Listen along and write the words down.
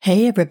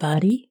Hey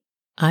everybody,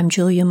 I'm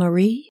Julia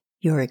Marie,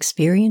 your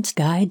experienced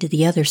guide to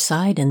the other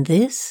side, and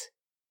this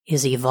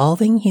is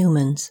Evolving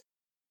Humans.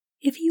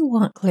 If you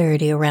want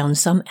clarity around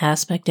some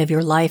aspect of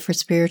your life or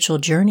spiritual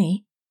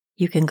journey,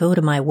 you can go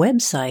to my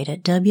website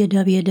at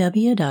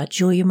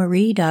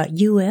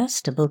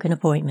www.juliamarie.us to book an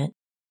appointment.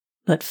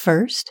 But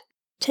first,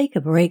 take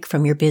a break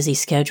from your busy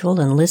schedule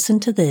and listen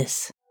to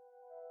this.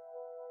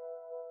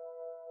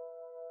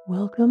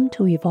 Welcome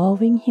to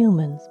Evolving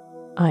Humans.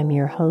 I'm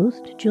your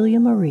host, Julia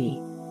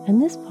Marie. And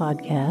this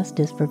podcast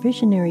is for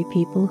visionary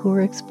people who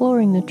are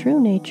exploring the true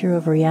nature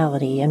of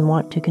reality and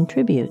want to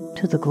contribute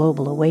to the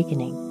global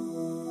awakening.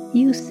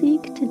 You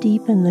seek to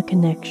deepen the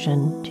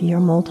connection to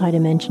your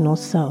multidimensional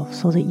self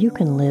so that you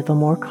can live a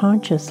more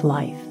conscious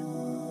life.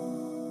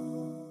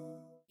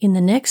 In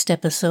the next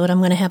episode, I'm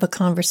going to have a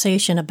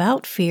conversation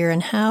about fear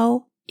and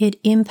how it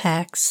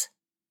impacts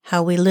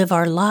how we live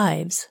our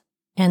lives.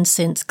 And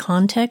since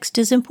context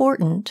is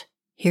important,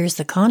 here's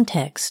the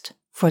context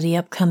for the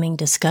upcoming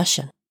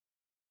discussion.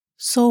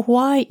 So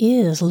why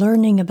is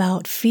learning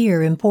about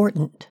fear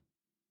important?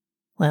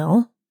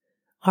 Well,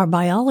 our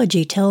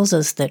biology tells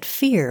us that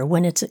fear,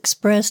 when it's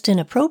expressed in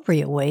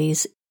appropriate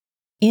ways,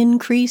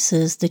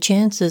 increases the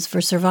chances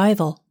for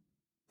survival.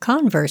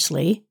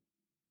 Conversely,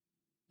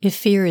 if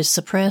fear is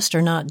suppressed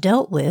or not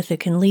dealt with,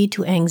 it can lead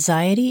to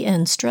anxiety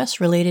and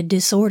stress-related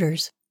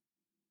disorders.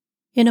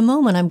 In a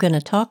moment, I'm going to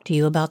talk to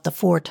you about the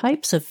 4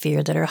 types of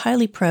fear that are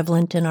highly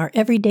prevalent in our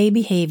everyday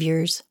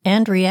behaviors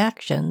and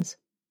reactions.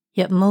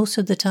 Yet most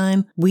of the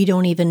time, we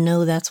don't even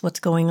know that's what's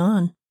going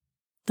on.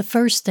 The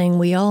first thing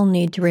we all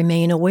need to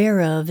remain aware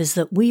of is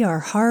that we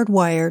are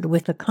hardwired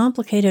with a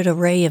complicated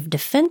array of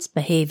defense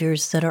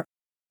behaviors that are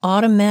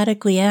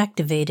automatically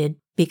activated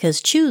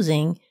because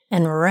choosing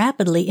and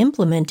rapidly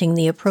implementing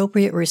the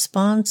appropriate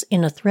response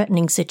in a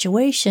threatening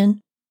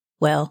situation,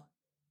 well,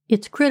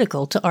 it's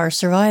critical to our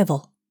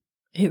survival.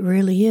 It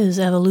really is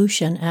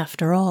evolution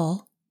after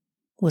all.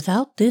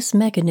 Without this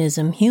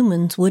mechanism,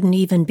 humans wouldn't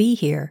even be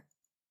here.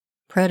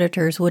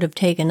 Predators would have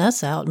taken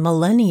us out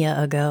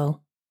millennia ago.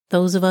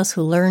 Those of us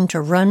who learned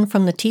to run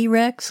from the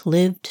T-Rex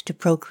lived to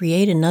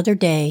procreate another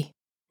day.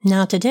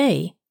 Now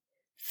today,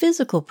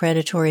 physical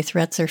predatory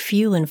threats are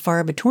few and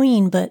far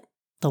between, but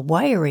the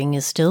wiring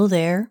is still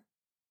there,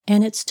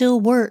 and it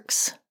still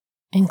works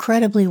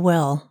incredibly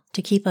well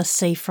to keep us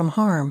safe from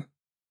harm.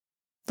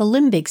 The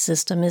limbic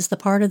system is the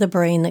part of the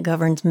brain that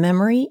governs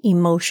memory,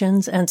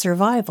 emotions, and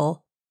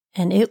survival,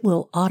 and it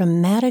will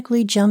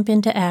automatically jump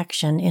into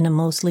action in a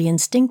mostly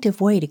instinctive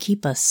way to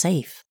keep us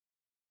safe.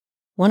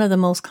 One of the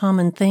most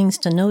common things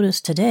to notice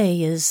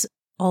today is,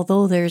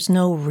 although there's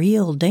no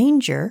real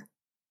danger,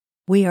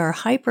 we are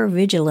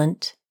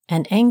hypervigilant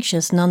and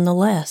anxious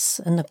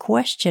nonetheless, and the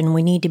question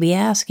we need to be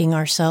asking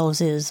ourselves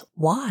is,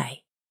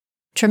 why?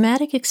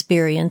 Traumatic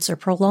experience or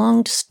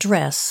prolonged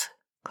stress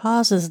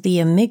causes the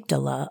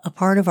amygdala, a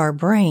part of our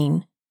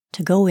brain,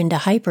 to go into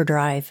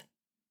hyperdrive.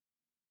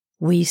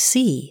 We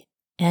see,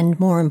 and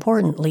more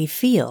importantly,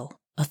 feel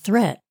a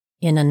threat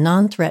in a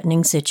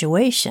non-threatening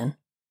situation.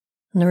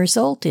 And the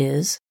result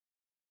is,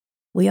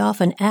 we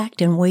often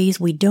act in ways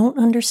we don't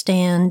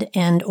understand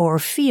and or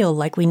feel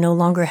like we no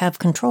longer have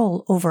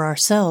control over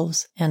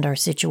ourselves and our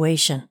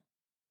situation.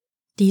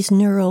 These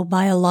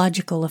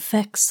neurobiological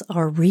effects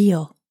are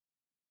real.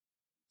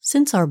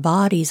 Since our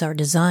bodies are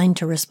designed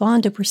to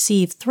respond to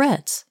perceived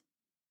threats,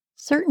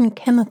 certain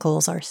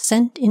chemicals are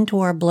sent into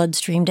our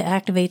bloodstream to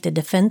activate the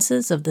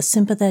defenses of the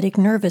sympathetic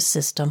nervous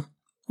system.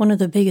 One of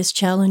the biggest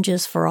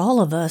challenges for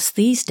all of us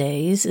these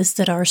days is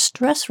that our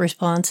stress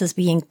response is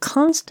being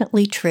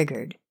constantly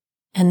triggered,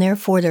 and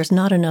therefore there's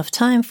not enough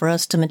time for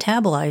us to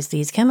metabolize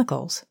these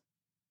chemicals.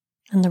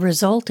 And the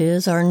result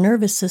is our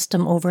nervous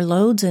system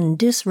overloads and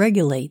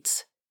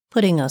dysregulates,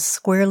 putting us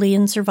squarely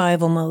in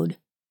survival mode.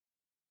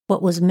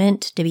 What was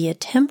meant to be a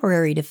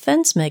temporary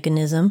defense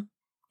mechanism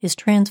is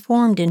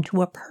transformed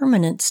into a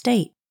permanent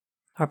state.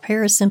 Our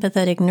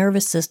parasympathetic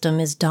nervous system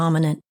is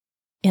dominant.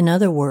 In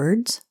other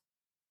words,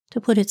 to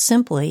put it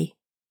simply,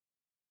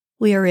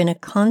 we are in a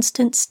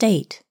constant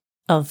state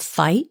of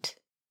fight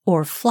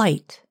or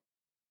flight.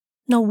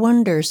 No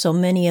wonder so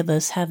many of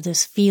us have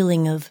this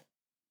feeling of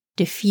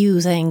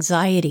diffuse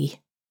anxiety.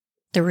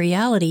 The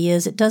reality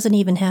is it doesn't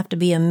even have to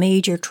be a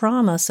major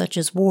trauma such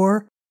as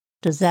war,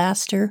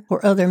 disaster,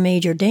 or other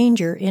major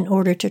danger in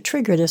order to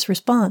trigger this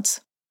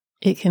response.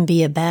 It can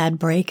be a bad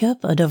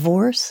breakup, a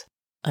divorce,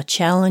 a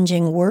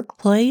challenging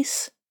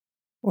workplace,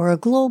 or a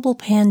global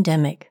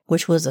pandemic,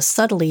 which was a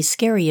subtly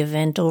scary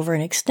event over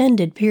an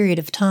extended period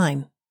of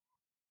time.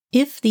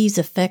 If these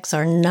effects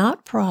are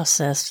not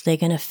processed, they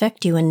can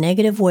affect you in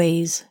negative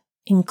ways,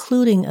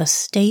 including a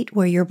state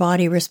where your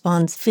body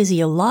responds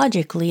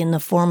physiologically in the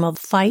form of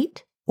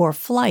fight or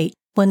flight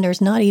when there's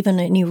not even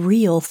any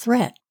real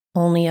threat,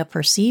 only a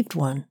perceived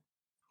one.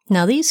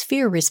 Now, these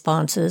fear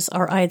responses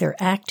are either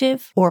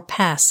active or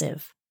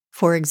passive.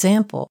 For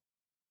example,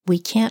 we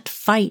can't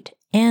fight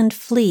and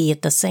flee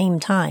at the same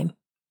time.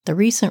 The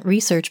recent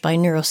research by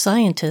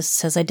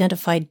neuroscientists has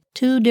identified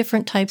 2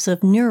 different types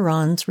of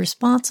neurons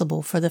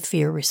responsible for the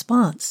fear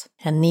response,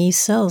 and these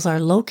cells are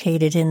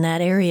located in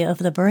that area of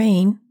the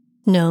brain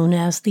known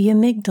as the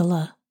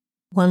amygdala.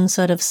 One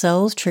set of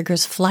cells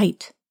triggers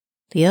flight.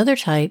 The other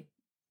type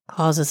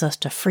causes us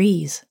to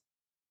freeze.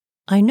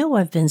 I know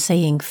I've been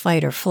saying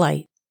fight or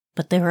flight,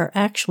 but there are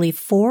actually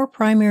 4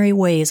 primary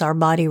ways our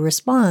body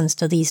responds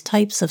to these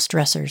types of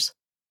stressors: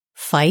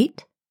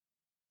 fight,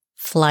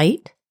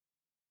 flight,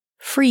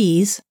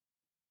 freeze,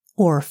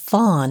 or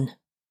fawn.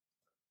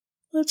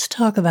 Let's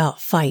talk about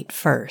fight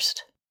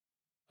first.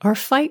 Our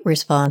fight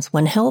response,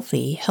 when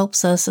healthy,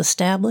 helps us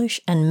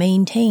establish and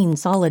maintain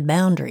solid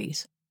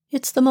boundaries.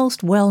 It's the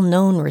most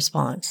well-known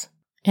response,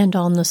 and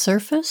on the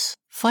surface,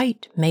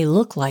 fight may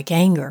look like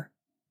anger.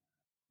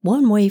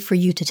 One way for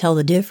you to tell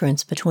the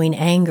difference between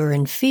anger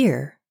and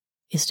fear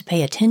is to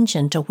pay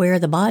attention to where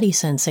the body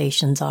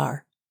sensations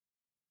are.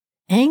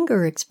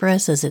 Anger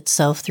expresses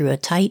itself through a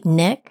tight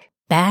neck,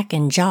 back,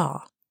 and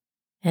jaw,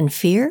 and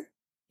fear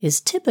is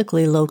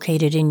typically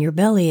located in your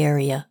belly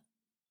area.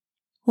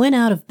 When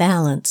out of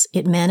balance,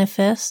 it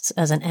manifests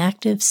as an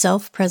active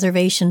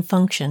self-preservation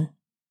function.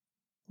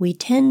 We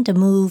tend to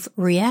move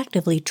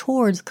reactively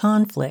towards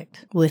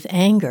conflict with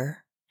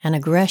anger and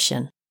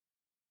aggression.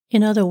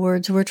 In other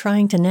words, we're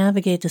trying to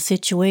navigate the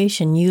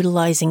situation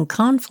utilizing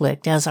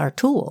conflict as our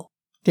tool.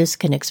 This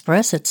can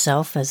express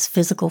itself as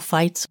physical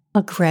fights,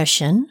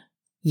 aggression,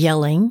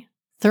 yelling,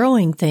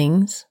 throwing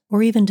things,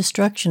 or even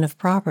destruction of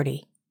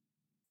property.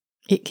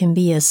 It can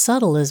be as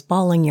subtle as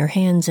balling your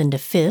hands into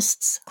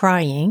fists,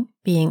 crying,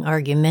 being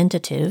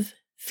argumentative,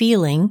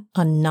 feeling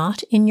a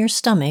knot in your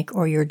stomach,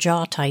 or your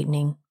jaw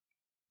tightening.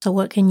 So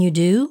what can you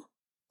do?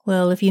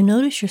 Well, if you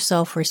notice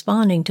yourself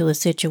responding to a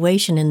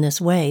situation in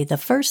this way, the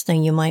first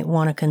thing you might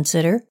want to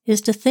consider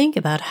is to think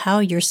about how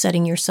you're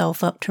setting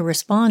yourself up to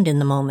respond in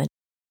the moment.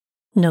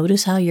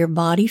 Notice how your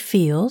body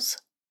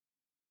feels,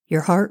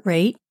 your heart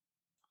rate,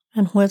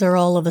 and whether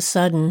all of a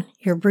sudden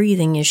your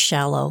breathing is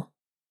shallow.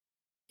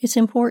 It's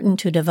important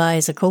to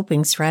devise a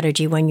coping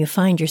strategy when you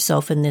find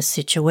yourself in this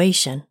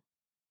situation.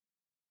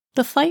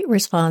 The fight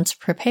response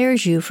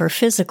prepares you for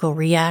physical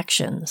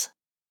reactions.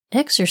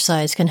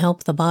 Exercise can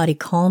help the body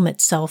calm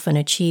itself and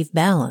achieve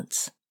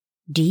balance.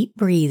 Deep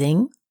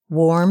breathing,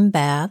 warm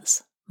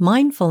baths,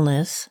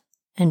 mindfulness,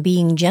 and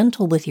being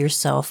gentle with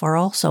yourself are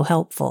also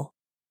helpful.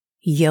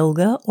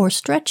 Yoga or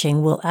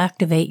stretching will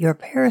activate your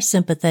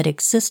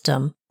parasympathetic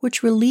system,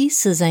 which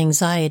releases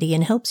anxiety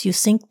and helps you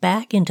sink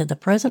back into the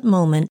present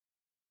moment,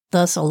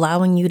 thus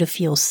allowing you to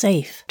feel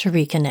safe to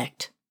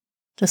reconnect.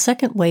 The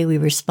second way we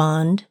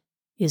respond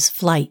is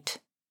flight.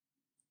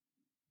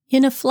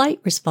 In a flight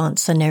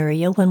response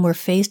scenario, when we're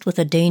faced with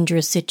a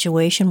dangerous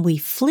situation, we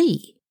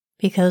flee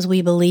because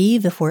we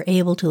believe if we're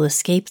able to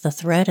escape the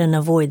threat and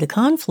avoid the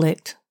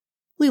conflict,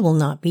 we will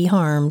not be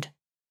harmed.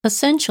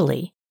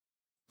 Essentially,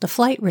 the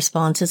flight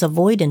response is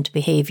avoidant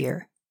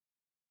behavior.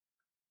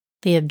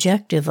 The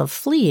objective of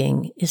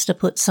fleeing is to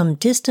put some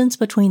distance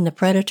between the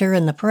predator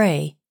and the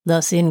prey,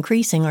 thus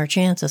increasing our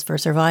chances for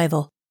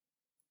survival.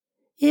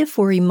 If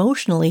we're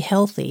emotionally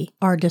healthy,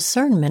 our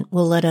discernment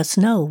will let us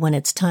know when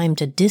it's time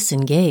to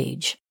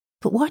disengage.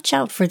 But watch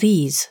out for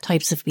these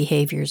types of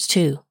behaviors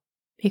too,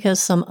 because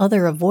some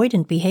other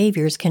avoidant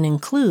behaviors can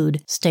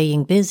include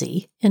staying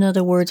busy. In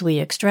other words, we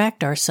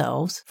extract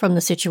ourselves from the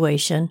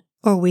situation,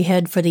 or we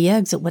head for the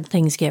exit when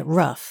things get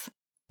rough.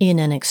 In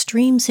an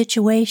extreme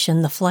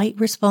situation, the flight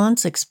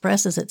response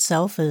expresses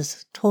itself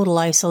as total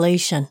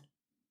isolation.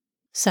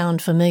 Sound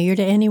familiar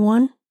to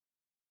anyone?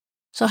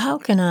 So how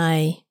can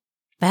I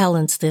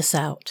balance this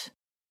out?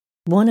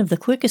 One of the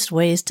quickest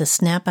ways to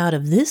snap out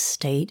of this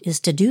state is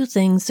to do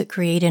things that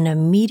create an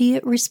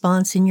immediate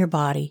response in your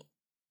body.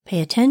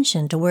 Pay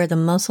attention to where the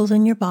muscles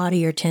in your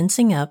body are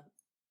tensing up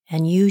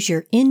and use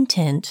your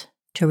intent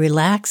to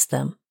relax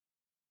them.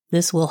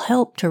 This will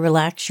help to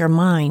relax your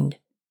mind.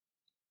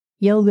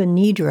 Yoga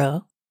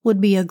Nidra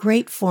would be a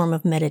great form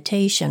of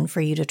meditation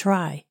for you to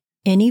try.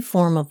 Any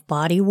form of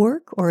body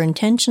work or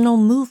intentional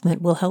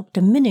movement will help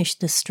diminish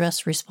the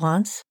stress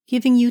response,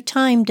 giving you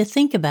time to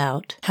think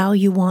about how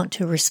you want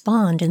to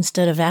respond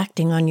instead of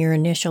acting on your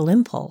initial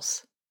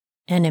impulse.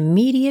 An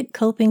immediate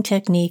coping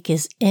technique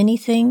is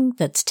anything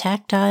that's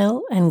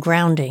tactile and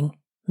grounding.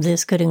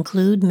 This could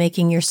include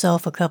making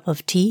yourself a cup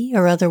of tea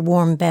or other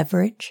warm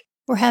beverage,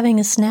 or having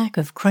a snack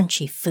of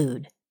crunchy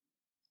food.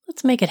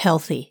 Let's make it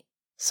healthy.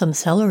 Some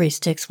celery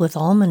sticks with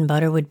almond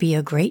butter would be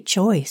a great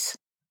choice.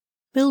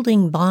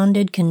 Building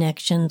bonded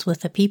connections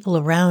with the people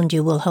around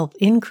you will help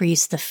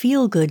increase the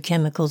feel-good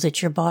chemicals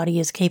that your body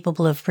is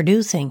capable of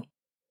producing,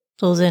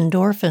 those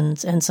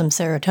endorphins and some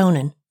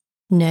serotonin.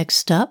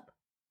 Next up,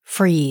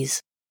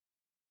 freeze.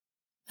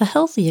 A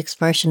healthy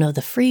expression of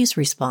the freeze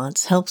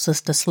response helps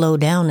us to slow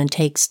down and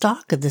take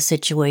stock of the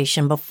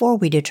situation before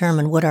we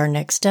determine what our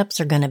next steps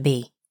are going to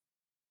be.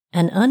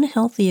 An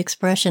unhealthy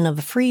expression of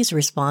a freeze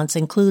response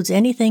includes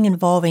anything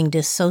involving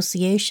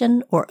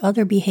dissociation or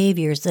other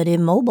behaviors that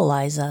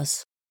immobilize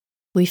us.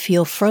 We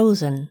feel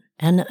frozen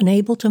and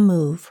unable to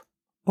move,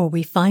 or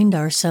we find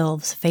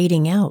ourselves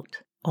fading out,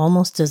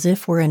 almost as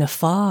if we're in a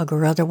fog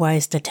or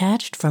otherwise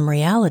detached from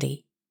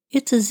reality.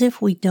 It's as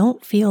if we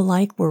don't feel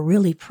like we're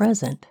really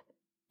present,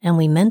 and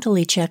we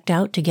mentally checked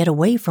out to get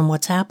away from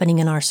what's happening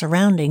in our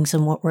surroundings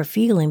and what we're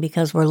feeling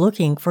because we're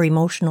looking for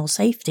emotional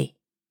safety.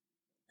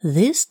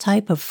 This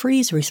type of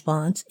freeze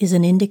response is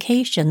an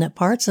indication that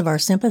parts of our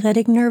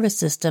sympathetic nervous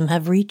system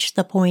have reached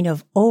the point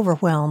of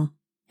overwhelm,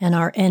 and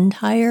our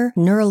entire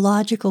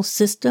neurological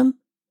system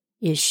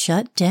is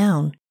shut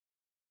down.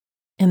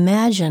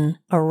 Imagine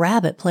a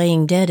rabbit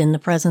playing dead in the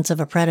presence of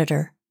a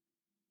predator.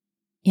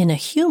 In a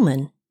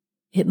human,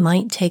 it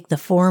might take the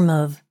form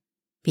of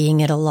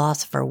being at a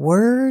loss for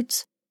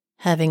words,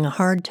 having a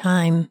hard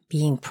time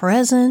being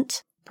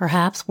present,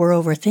 perhaps we're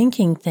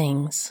overthinking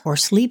things or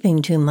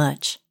sleeping too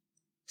much,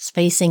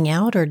 spacing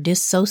out or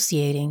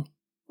dissociating,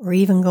 or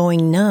even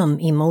going numb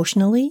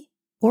emotionally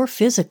or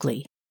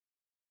physically.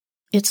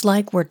 It's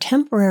like we're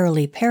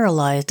temporarily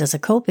paralyzed as a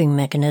coping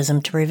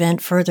mechanism to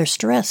prevent further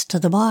stress to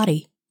the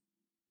body.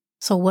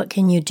 So what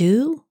can you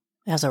do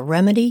as a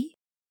remedy?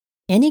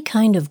 Any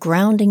kind of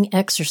grounding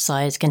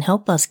exercise can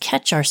help us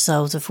catch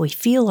ourselves if we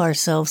feel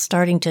ourselves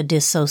starting to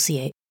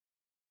dissociate.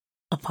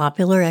 A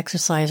popular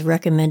exercise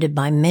recommended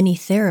by many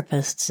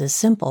therapists is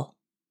simple.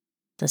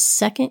 The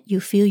second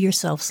you feel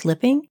yourself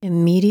slipping,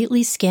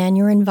 immediately scan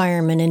your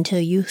environment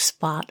until you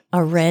spot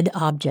a red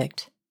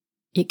object.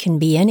 It can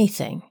be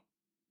anything.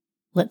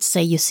 Let's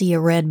say you see a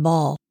red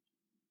ball.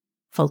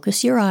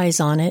 Focus your eyes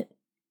on it.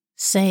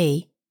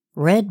 Say,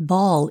 "red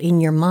ball" in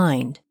your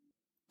mind.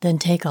 Then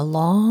take a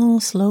long,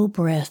 slow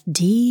breath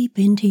deep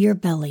into your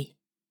belly.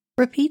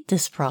 Repeat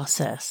this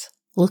process,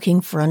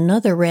 looking for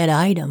another red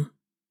item,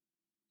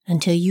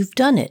 until you've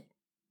done it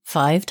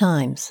 5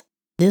 times.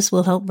 This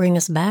will help bring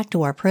us back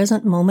to our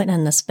present moment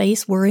and the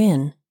space we're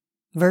in,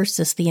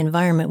 versus the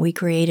environment we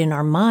create in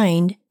our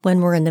mind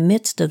when we're in the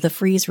midst of the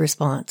freeze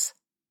response.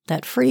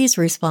 That freeze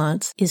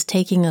response is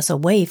taking us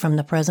away from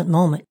the present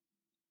moment.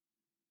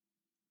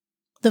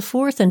 The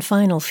fourth and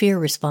final fear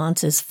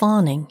response is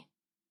fawning.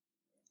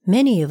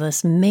 Many of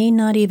us may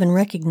not even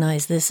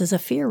recognize this as a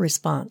fear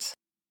response.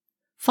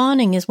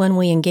 Fawning is when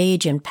we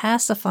engage in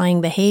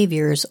pacifying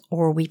behaviors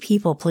or we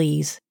people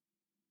please.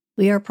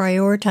 We are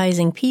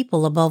prioritizing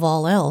people above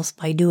all else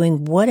by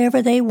doing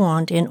whatever they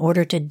want in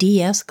order to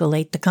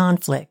de-escalate the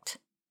conflict.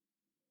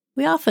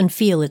 We often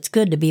feel it's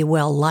good to be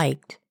well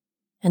liked,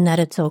 and that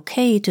it's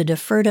okay to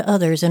defer to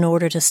others in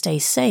order to stay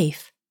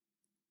safe,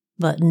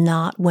 but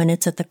not when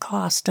it's at the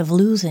cost of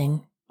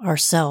losing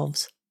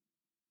ourselves.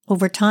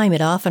 Over time,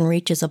 it often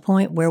reaches a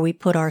point where we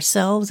put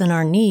ourselves and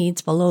our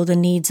needs below the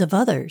needs of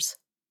others,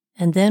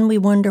 and then we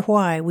wonder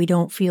why we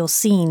don't feel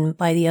seen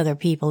by the other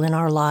people in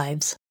our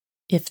lives.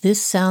 If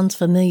this sounds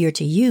familiar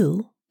to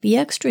you, be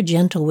extra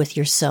gentle with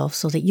yourself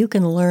so that you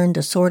can learn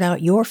to sort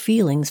out your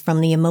feelings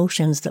from the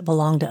emotions that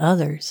belong to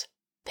others.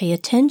 Pay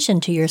attention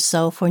to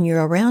yourself when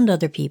you're around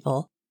other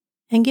people,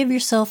 and give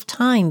yourself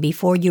time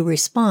before you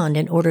respond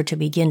in order to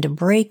begin to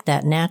break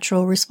that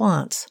natural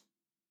response.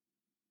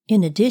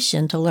 In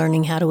addition to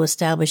learning how to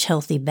establish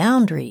healthy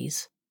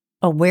boundaries,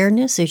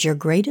 awareness is your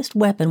greatest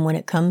weapon when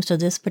it comes to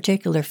this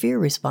particular fear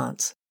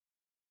response.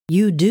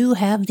 You do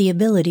have the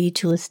ability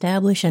to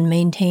establish and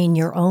maintain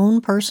your own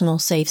personal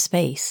safe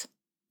space.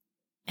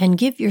 And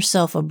give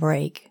yourself a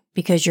break,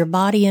 because your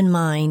body and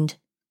mind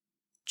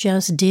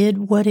just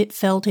did what it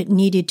felt it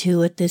needed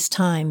to at this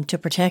time to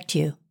protect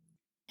you.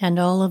 And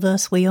all of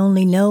us, we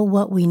only know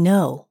what we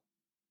know.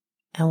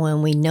 And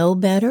when we know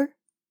better,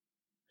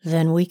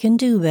 then we can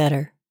do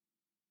better.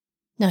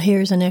 Now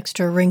here's an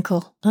extra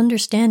wrinkle.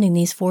 Understanding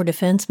these 4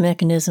 defense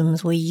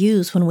mechanisms we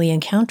use when we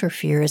encounter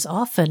fear is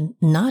often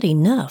not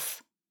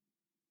enough.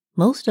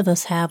 Most of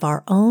us have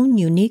our own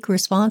unique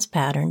response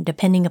pattern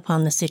depending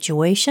upon the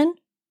situation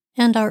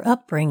and our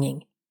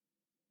upbringing.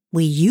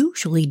 We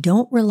usually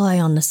don't rely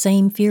on the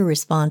same fear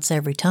response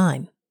every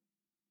time.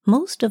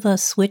 Most of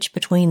us switch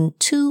between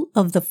 2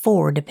 of the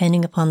 4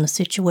 depending upon the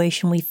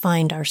situation we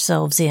find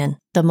ourselves in.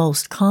 The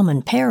most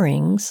common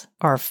pairings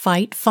are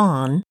fight,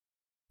 fawn,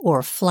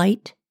 or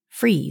flight,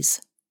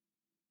 freeze.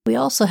 We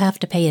also have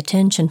to pay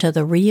attention to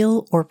the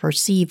real or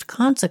perceived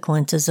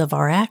consequences of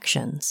our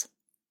actions.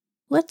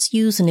 Let's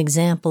use an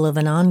example of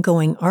an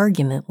ongoing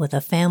argument with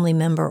a family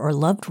member or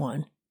loved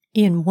one.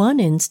 In one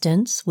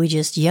instance, we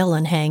just yell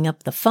and hang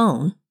up the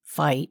phone,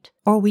 fight,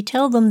 or we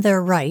tell them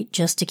they're right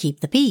just to keep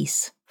the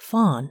peace,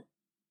 fawn.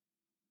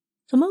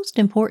 The most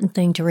important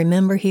thing to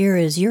remember here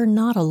is you're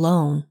not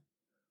alone.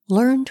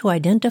 Learn to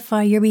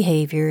identify your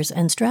behaviors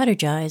and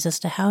strategize as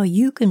to how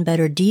you can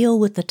better deal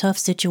with the tough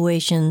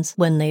situations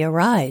when they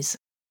arise.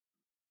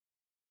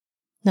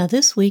 Now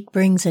this week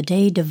brings a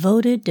day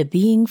devoted to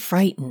being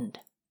frightened.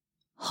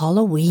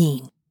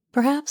 Halloween.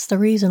 Perhaps the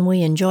reason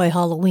we enjoy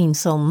Halloween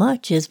so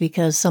much is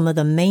because some of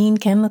the main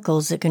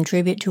chemicals that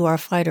contribute to our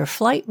fight or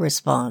flight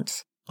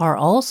response are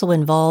also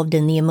involved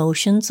in the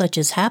emotions such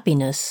as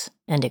happiness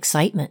and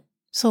excitement.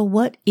 So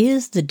what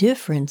is the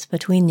difference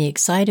between the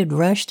excited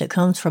rush that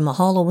comes from a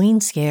Halloween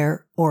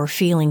scare or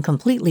feeling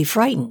completely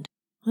frightened?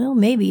 Well,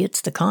 maybe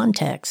it's the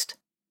context.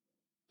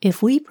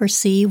 If we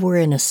perceive we're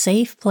in a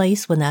safe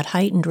place when that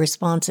heightened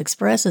response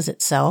expresses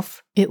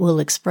itself, it will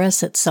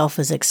express itself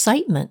as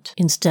excitement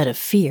instead of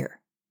fear.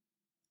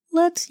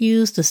 Let's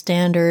use the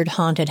standard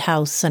haunted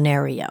house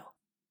scenario.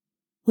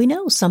 We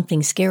know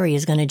something scary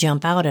is going to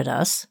jump out at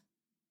us.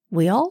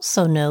 We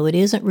also know it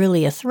isn't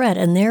really a threat,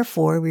 and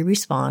therefore we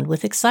respond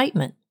with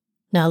excitement.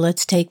 Now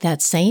let's take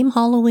that same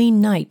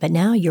Halloween night, but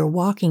now you're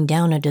walking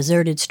down a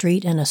deserted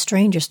street and a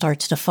stranger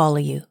starts to follow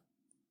you.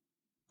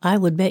 I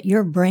would bet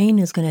your brain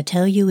is going to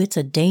tell you it's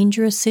a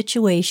dangerous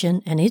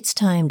situation and it's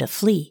time to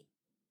flee.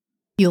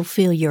 You'll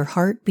feel your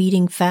heart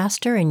beating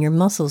faster and your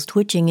muscles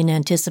twitching in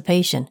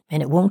anticipation,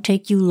 and it won't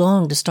take you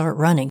long to start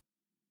running.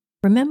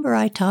 Remember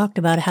I talked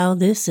about how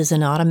this is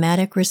an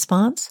automatic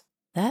response?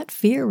 That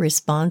fear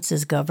response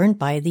is governed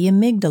by the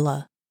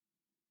amygdala.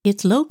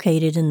 It's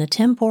located in the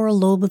temporal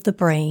lobe of the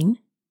brain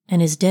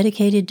and is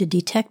dedicated to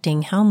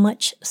detecting how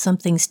much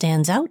something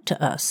stands out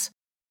to us.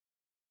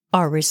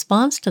 Our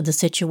response to the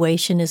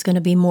situation is going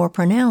to be more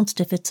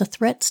pronounced if it's a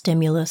threat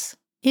stimulus.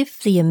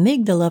 If the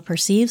amygdala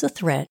perceives a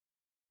threat,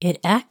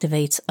 it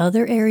activates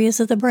other areas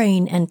of the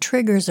brain and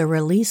triggers a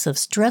release of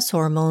stress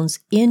hormones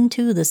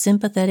into the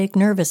sympathetic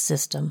nervous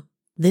system.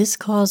 This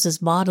causes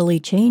bodily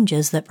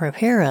changes that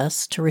prepare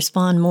us to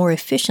respond more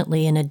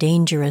efficiently in a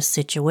dangerous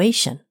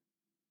situation.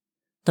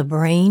 The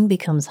brain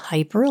becomes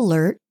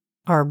hyper-alert,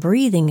 our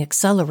breathing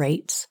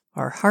accelerates,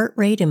 our heart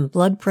rate and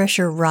blood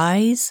pressure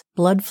rise,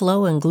 blood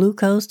flow and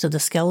glucose to the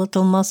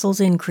skeletal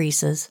muscles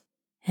increases,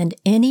 and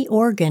any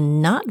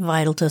organ not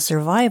vital to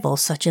survival,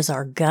 such as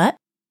our gut,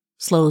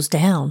 slows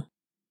down.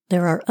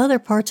 There are other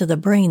parts of the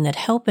brain that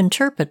help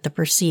interpret the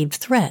perceived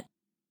threat.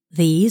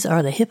 These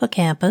are the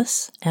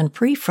hippocampus and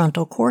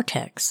prefrontal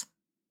cortex.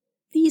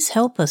 These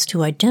help us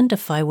to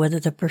identify whether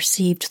the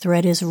perceived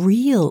threat is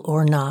real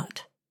or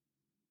not.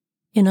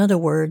 In other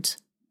words,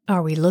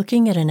 are we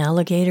looking at an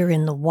alligator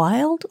in the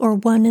wild or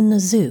one in the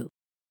zoo?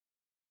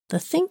 The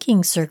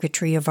thinking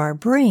circuitry of our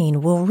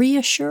brain will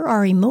reassure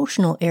our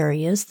emotional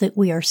areas that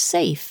we are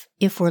safe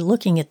if we're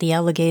looking at the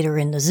alligator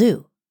in the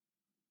zoo.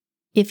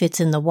 If it's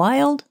in the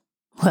wild,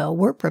 well,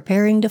 we're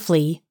preparing to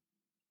flee.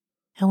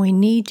 And we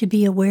need to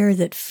be aware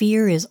that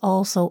fear is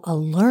also a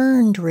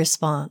learned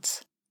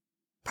response.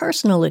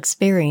 Personal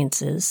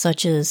experiences,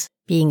 such as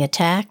being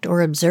attacked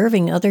or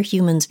observing other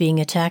humans being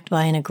attacked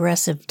by an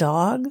aggressive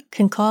dog,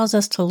 can cause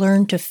us to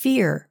learn to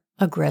fear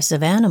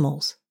aggressive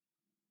animals.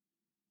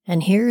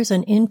 And here's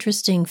an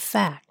interesting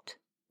fact.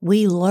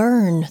 We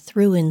learn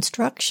through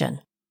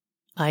instruction,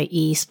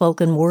 i.e.,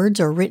 spoken words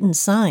or written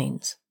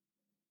signs.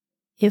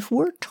 If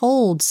we're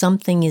told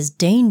something is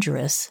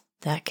dangerous,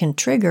 that can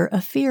trigger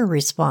a fear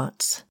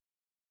response.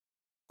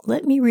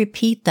 Let me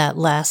repeat that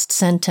last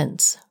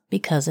sentence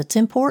because it's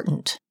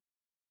important.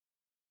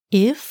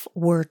 If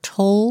we're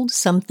told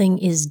something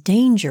is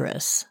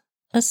dangerous,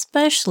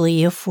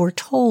 especially if we're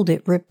told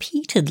it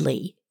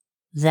repeatedly,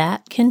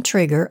 that can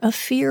trigger a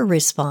fear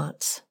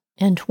response.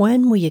 And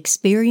when we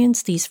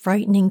experience these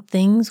frightening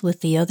things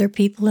with the other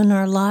people in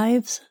our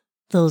lives,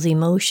 those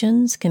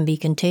emotions can be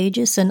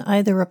contagious in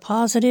either a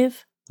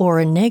positive or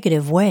a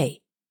negative way.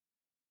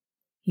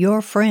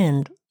 Your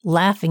friend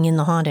laughing in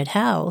the haunted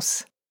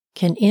house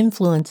can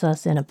influence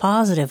us in a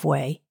positive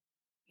way.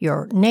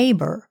 Your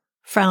neighbor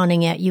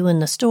frowning at you in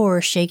the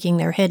store, shaking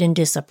their head in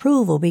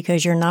disapproval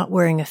because you're not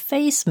wearing a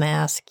face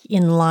mask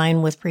in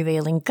line with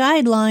prevailing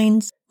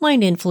guidelines,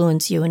 might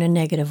influence you in a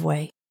negative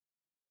way.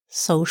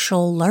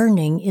 Social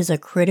learning is a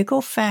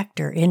critical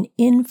factor in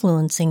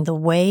influencing the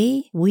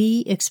way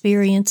we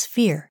experience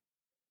fear.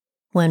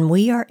 When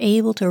we are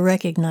able to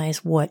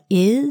recognize what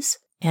is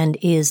and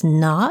is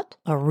not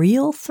a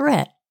real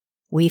threat,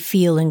 we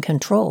feel in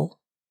control.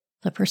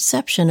 The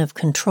perception of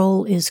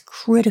control is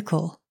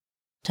critical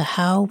to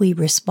how we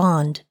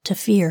respond to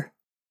fear.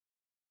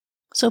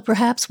 So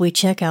perhaps we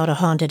check out a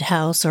haunted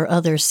house or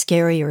other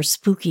scary or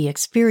spooky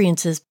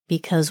experiences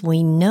because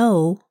we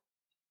know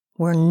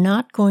we're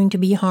not going to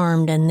be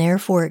harmed, and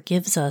therefore it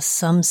gives us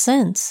some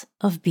sense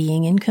of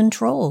being in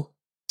control.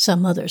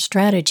 Some other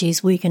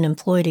strategies we can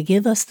employ to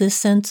give us this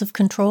sense of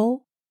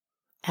control: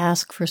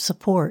 ask for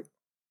support,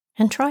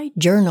 and try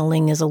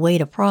journaling as a way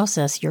to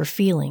process your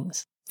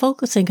feelings.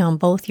 Focusing on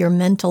both your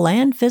mental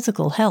and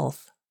physical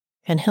health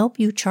can help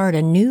you chart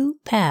a new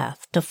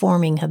path to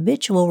forming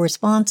habitual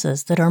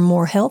responses that are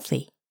more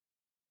healthy.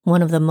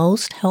 One of the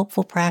most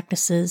helpful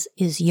practices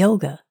is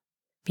yoga,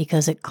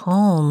 because it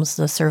calms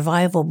the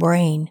survival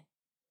brain.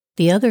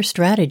 The other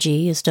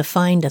strategy is to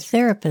find a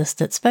therapist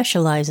that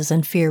specializes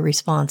in fear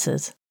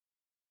responses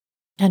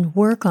and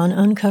work on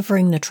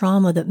uncovering the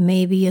trauma that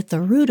may be at the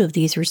root of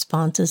these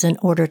responses in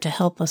order to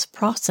help us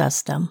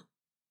process them.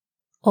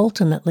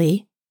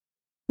 Ultimately,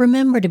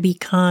 remember to be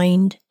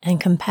kind and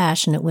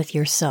compassionate with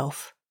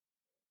yourself.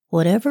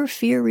 Whatever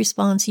fear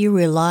response you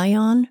rely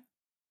on,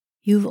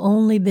 you've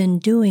only been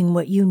doing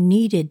what you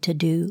needed to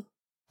do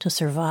to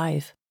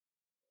survive.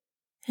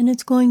 And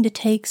it's going to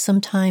take some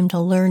time to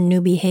learn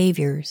new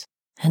behaviors,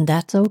 and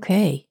that's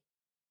okay.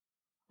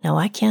 Now,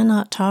 I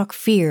cannot talk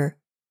fear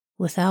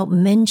without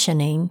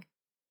mentioning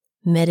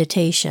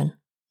meditation.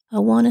 I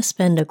want to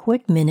spend a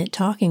quick minute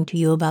talking to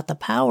you about the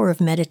power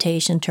of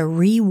meditation to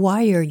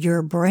rewire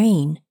your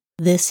brain.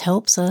 This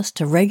helps us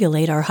to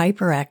regulate our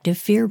hyperactive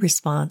fear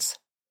response.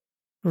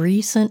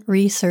 Recent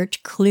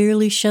research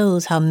clearly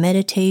shows how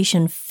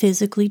meditation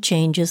physically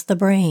changes the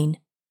brain,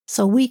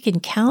 so we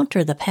can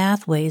counter the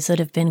pathways that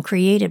have been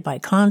created by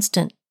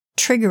constant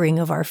triggering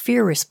of our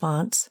fear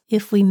response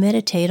if we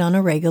meditate on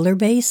a regular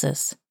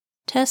basis.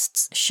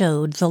 Tests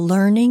showed the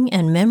learning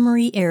and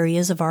memory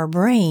areas of our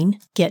brain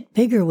get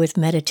bigger with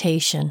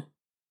meditation.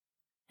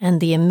 And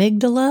the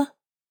amygdala,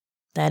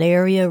 that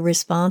area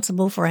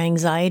responsible for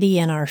anxiety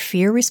and our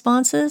fear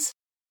responses,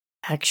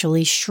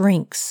 actually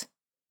shrinks.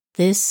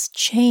 This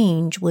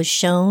change was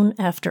shown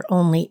after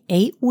only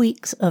 8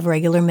 weeks of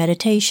regular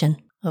meditation.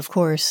 Of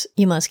course,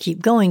 you must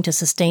keep going to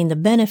sustain the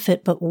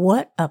benefit, but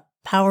what a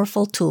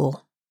powerful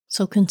tool.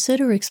 So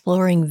consider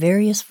exploring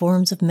various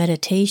forms of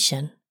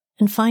meditation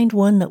and find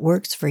one that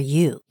works for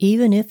you,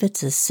 even if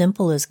it's as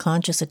simple as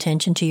conscious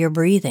attention to your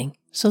breathing.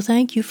 So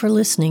thank you for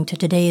listening to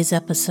today's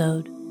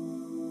episode.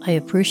 I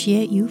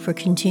appreciate you for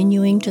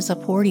continuing to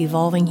support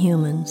Evolving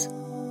Humans.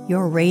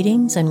 Your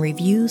ratings and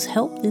reviews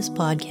help this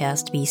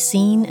podcast be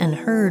seen and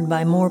heard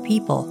by more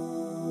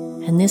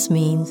people, and this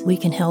means we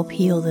can help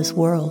heal this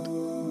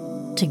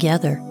world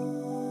together.